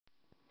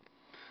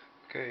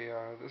Okay,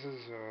 this is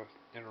an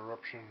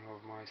interruption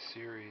of my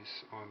series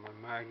on my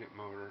magnet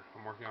motor.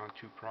 I'm working on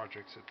two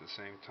projects at the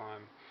same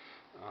time,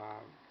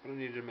 but I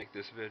needed to make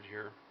this vid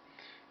here.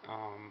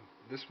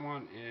 This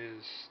one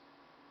is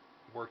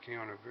working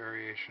on a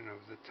variation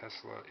of the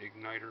Tesla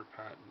igniter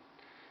patent,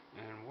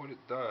 and what it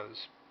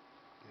does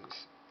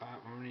is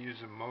I'm going to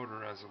use a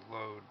motor as a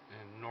load,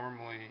 and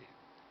normally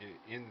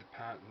in the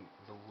patent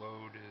the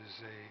load is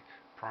a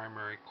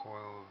primary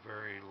coil of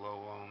very low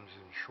ohms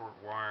and short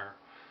wire.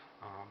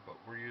 But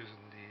we're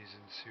using these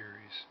in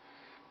series.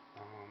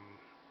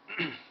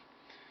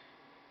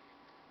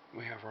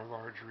 We have our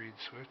large reed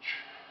switch,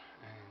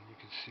 and you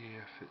can see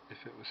if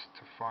it was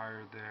to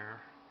fire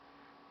there,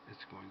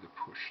 it's going to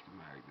push the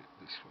magnet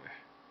this way,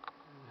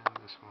 and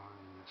this one,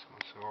 and this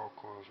one. So all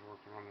coils are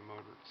working on the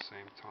motor at the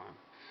same time.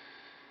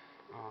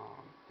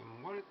 And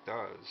what it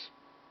does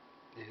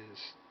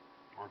is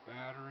our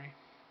battery,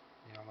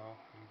 yellow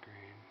and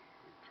green,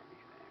 it comes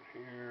around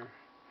here.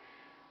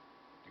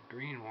 The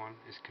green one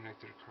is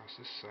connected across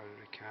this side of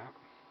the cap,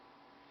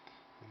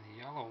 and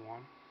the yellow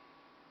one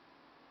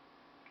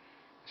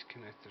is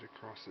connected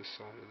across this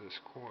side of this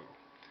coil.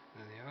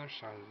 And the other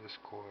side of this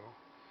coil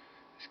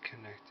is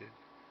connected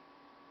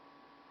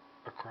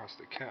across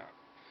the cap.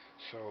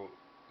 So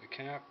the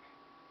cap,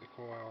 the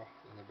coil,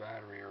 and the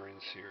battery are in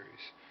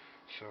series.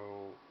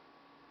 So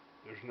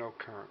there's no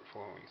current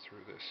flowing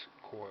through this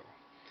coil.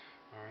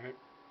 Alright?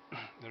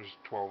 There's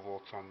 12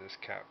 volts on this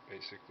cap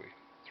basically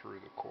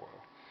through the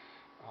coil.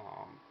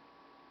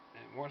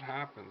 And what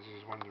happens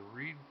is when the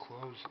reed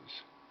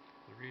closes,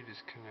 the reed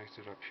is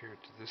connected up here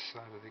to this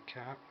side of the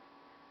cap,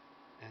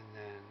 and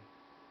then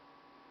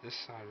this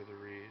side of the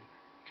reed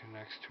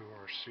connects to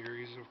our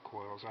series of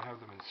coils. I have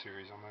them in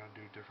series. I'm going to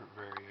do different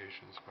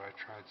variations, but I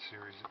tried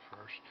series at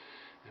first,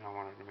 and I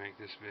wanted to make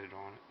this vid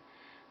on it.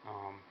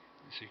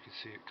 So you can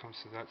see it comes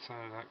to that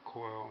side of that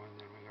coil, and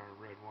then we got a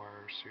red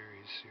wire,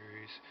 series,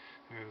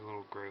 and we have a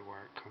little gray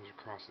wire that comes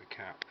across the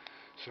cap.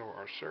 So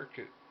our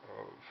circuit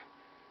of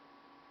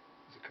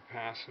the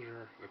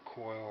capacitor, the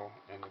coil,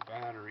 and the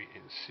battery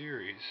in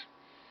series,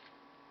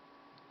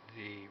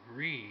 the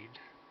reed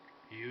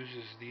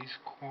uses these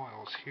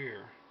coils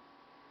here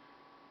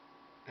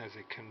as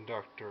a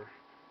conductor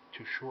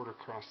to short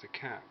across the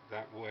cap.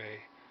 That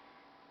way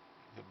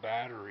the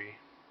battery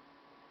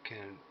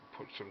can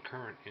put some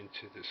current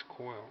into this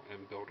coil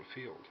and build a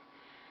field.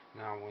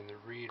 Now when the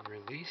reed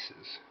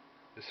releases,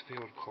 this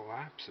field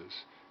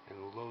collapses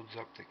and loads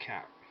up the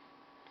cap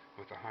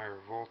with a higher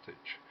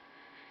voltage.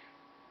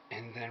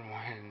 And then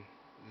when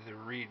the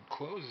reed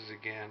closes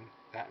again,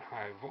 that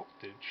high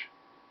voltage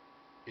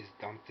is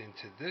dumped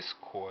into this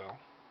coil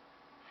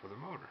for the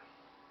motor.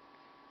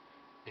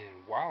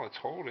 And while it's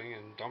holding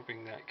and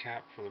dumping that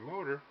cap for the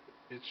motor,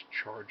 it's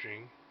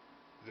charging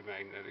the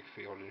magnetic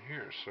field in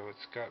here. So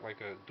it's got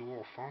like a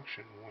dual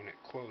function when it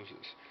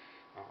closes,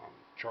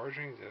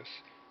 charging this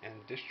and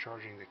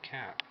discharging the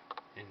cap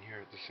in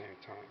here at the same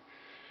time.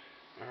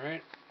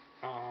 Alright,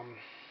 I'm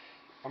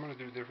going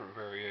to do different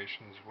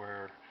variations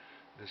where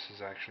this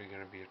is actually going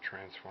to be a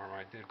transformer.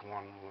 I did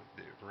one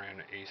that ran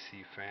an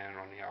AC fan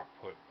on the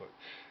output, but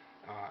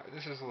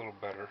this is a little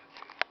better.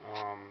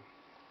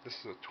 This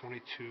is a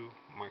 22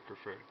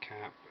 microfarad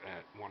cap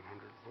at 100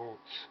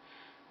 volts.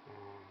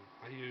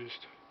 I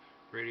used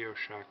Radio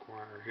Shack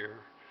wire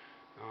here.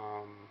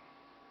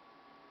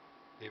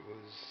 It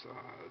was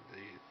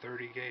the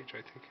 30 gauge,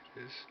 I think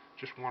it is.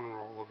 Just one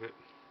roll of it,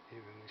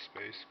 evenly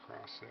spaced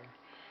across there.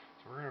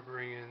 So we're going to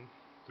bring in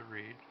the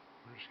reed.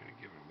 I'm just going to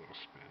give it a little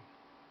spin.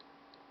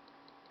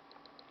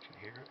 You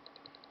can hear it.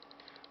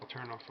 I'll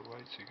turn off the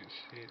light so you can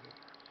see the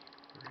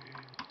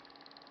reed.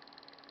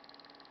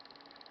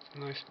 It's a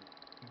nice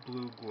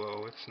blue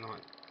glow. It's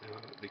not,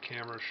 the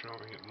camera is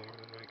showing it more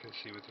than I can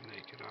see with the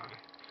naked eye.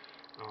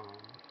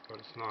 But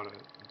it's not a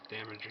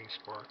damaging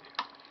spark.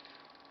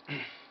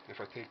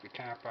 If I take the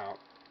cap out,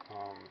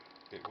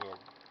 it will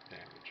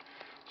damage.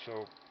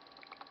 So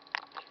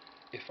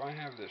if I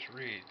have this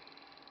reed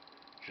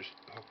just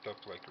hooked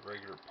up like a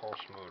regular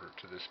pulse motor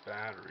to this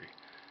battery,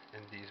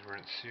 and these were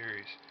in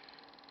series,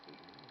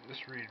 this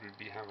reed would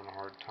be having a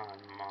hard time.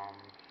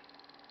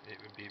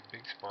 It would be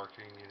big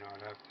sparking,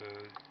 I'd have to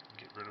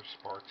get rid of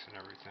sparks and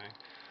everything.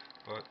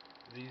 But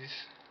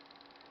these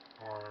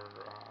are,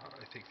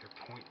 I think they're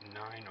 0.9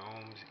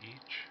 ohms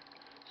each,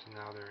 so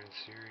now they're in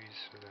series,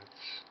 so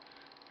that's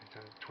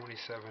 2.7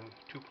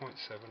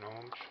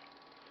 ohms.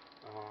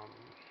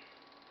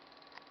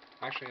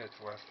 Actually it's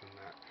less than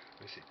that.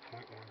 Let me see,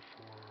 0.14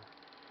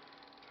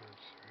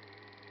 times 3.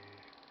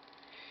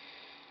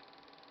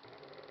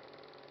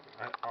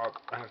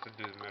 I have to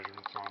do the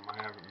measurements on them.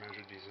 I haven't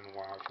measured these in a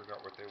while. I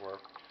forgot what they were.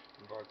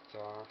 But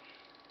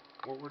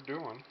what we're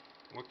doing,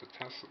 what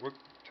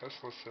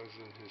Tesla says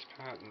in his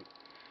patent,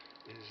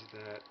 is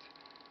that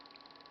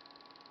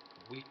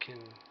we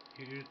can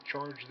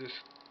charge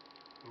this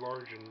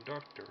large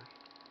inductor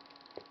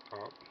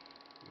up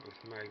with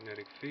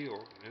magnetic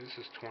field, and this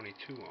is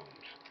 22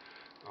 ohms,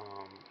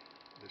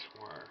 this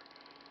wire,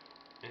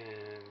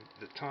 and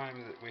the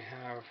time that we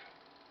have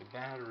the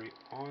battery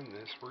on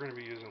this, we're going to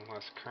be using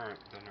less current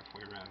than if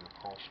we ran the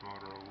pulse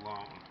motor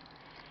alone.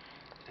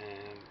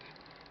 And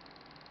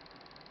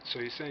so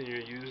you're saying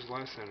you use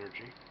less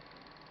energy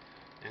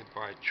and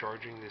by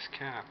charging this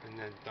cap and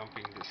then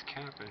dumping this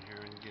cap in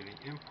here and getting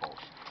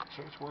impulse.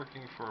 So it's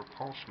working for a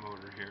pulse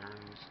motor here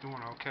and it's doing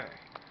okay.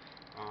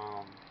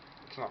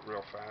 It's not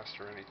real fast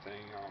or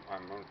anything.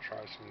 I'm going to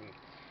try some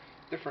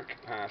different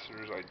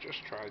capacitors. I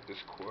just tried this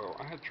coil.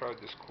 I had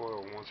tried this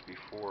coil once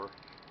before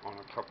on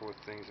a couple of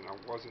things and I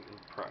wasn't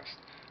impressed.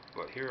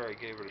 But here I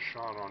gave it a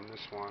shot on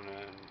this one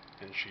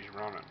and she's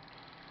running.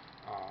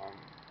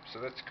 So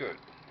that's good.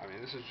 I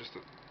mean, this is just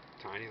a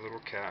tiny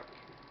little cap.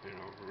 You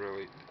know,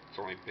 really, it's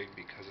only big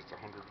because it's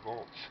 100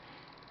 volts.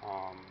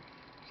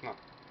 It's not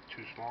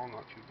too small,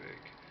 not too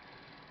big.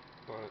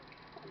 But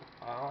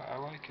I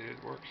like it.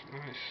 It works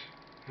nice.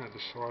 I had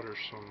to solder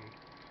some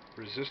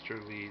resistor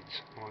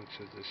leads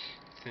onto this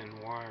thin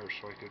wire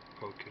so I could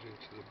poke it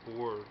into the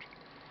board.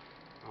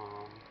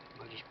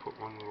 I just put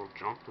one little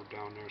jumper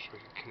down there so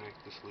I could connect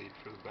this lead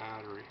for the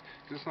battery.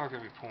 Because it's not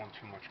going to be pulling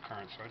too much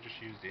current, so I just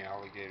used the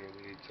alligator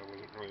leads. I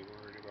wasn't really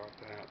worried about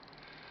that.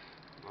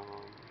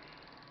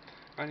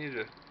 I need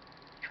to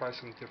try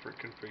some different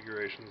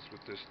configurations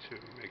with this too,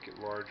 make it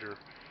larger.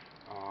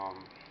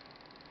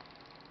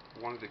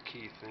 One of the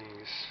key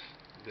things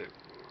that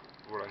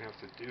what I have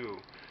to do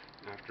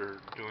after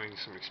doing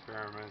some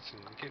experiments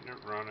and getting it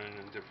running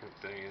and different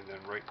things, and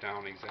then write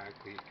down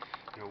exactly,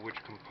 you know,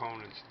 which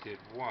components did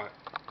what,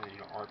 and,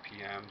 you know,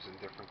 RPMs and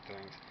different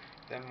things.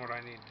 Then what I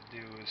need to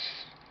do is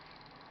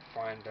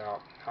find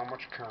out how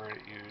much current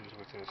it used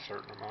within a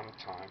certain amount of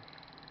time,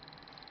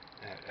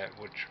 at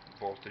which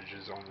voltage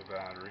is on the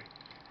battery,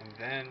 and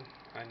then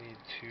I need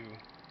to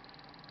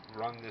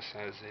run this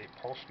as a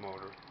pulse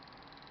motor,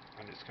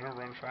 and it's going to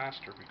run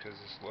faster because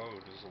this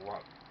load is a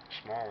lot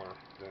smaller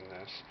than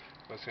this,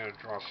 but it's going to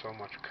draw so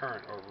much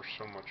current over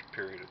so much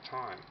period of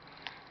time.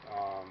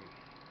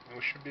 And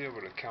we should be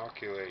able to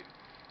calculate,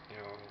 you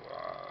know,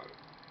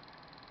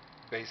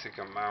 basic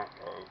amount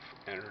of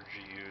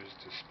energy used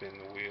to spin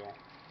the wheel.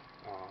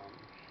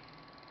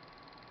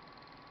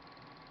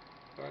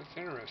 But it's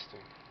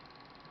interesting.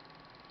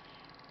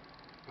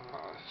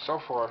 So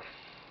far,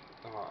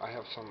 I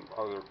have some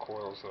other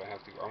coils that I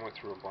have to. I went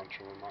through a bunch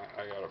of them.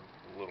 I got a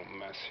little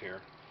mess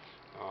here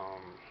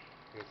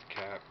with the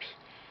caps.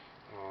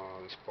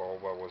 This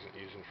bulb I wasn't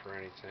using for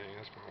anything.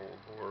 That's my old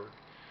board.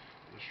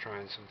 Just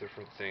trying some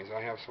different things.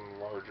 I have some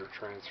larger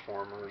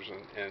transformers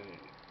and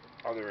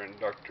other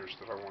inductors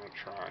that I want to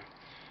try.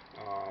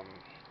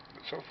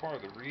 But so far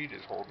the reed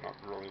is holding up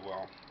really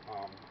well.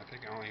 I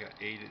think I only got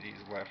 8 of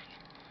these left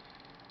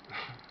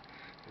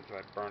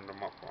because I burned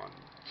them up on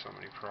so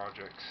many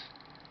projects,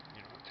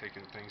 you know,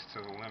 taking things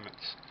to the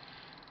limits.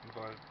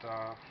 But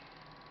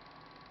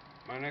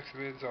my next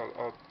vids,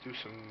 I'll do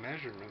some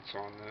measurements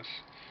on this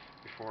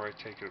before I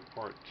take it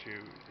apart to,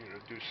 you know,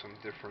 do some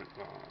different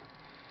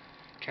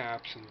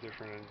caps and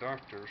different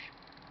inductors,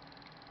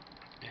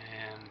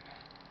 and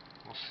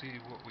we'll see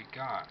what we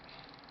got.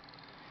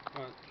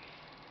 But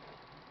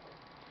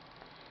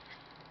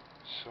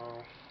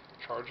so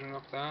charging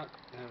up that,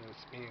 and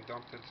it's being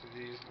dumped into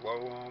these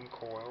low ohm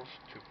coils,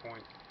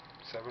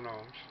 2.7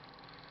 ohms.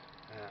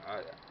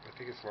 I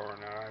think it's lower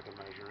than that. I had to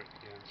measure it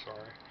again,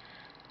 sorry.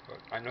 But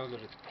I know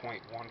that it's 0.14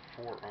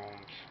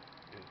 ohms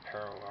in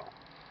parallel.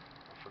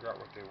 I forgot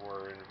what they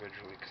were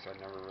individually because I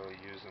never really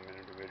used them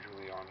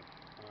individually on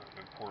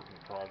an important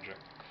project.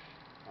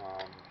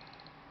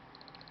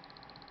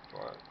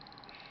 But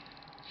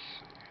let's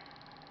see.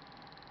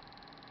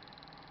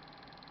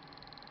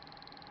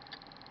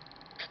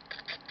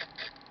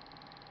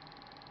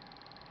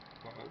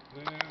 But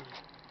the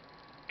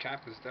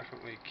cap is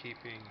definitely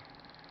keeping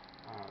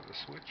the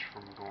switch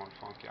from going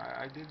funky.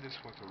 I did this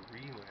with a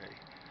relay,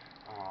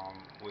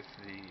 with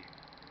the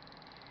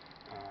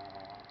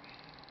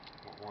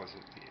what was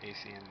it, the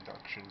AC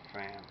induction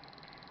fan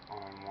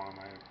on one of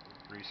my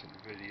recent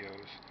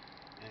videos,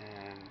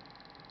 and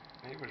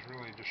it was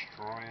really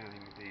destroying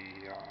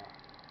the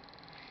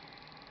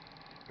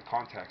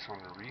contacts on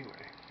the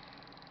relay.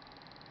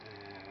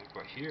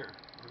 But here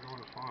we're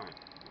doing fine.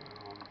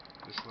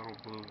 This little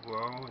blue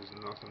glow is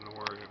nothing to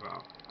worry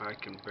about. I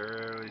can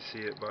barely see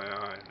it by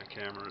eye, and the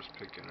camera is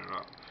picking it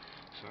up.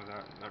 So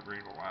that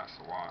read will last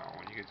a while.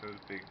 When you get those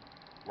big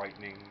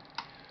lightning,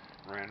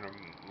 random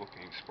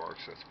looking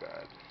sparks, that's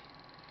bad.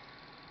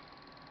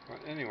 But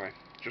anyway,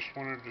 just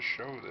wanted to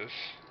show this.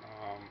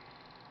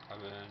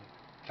 I've been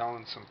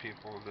telling some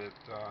people that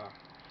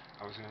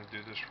I was going to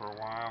do this for a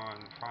while,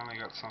 and finally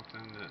got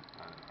something that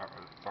I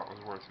thought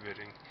was worth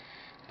vidding.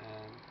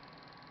 And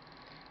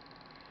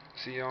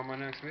see you on my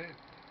next vid.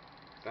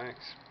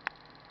 Thanks.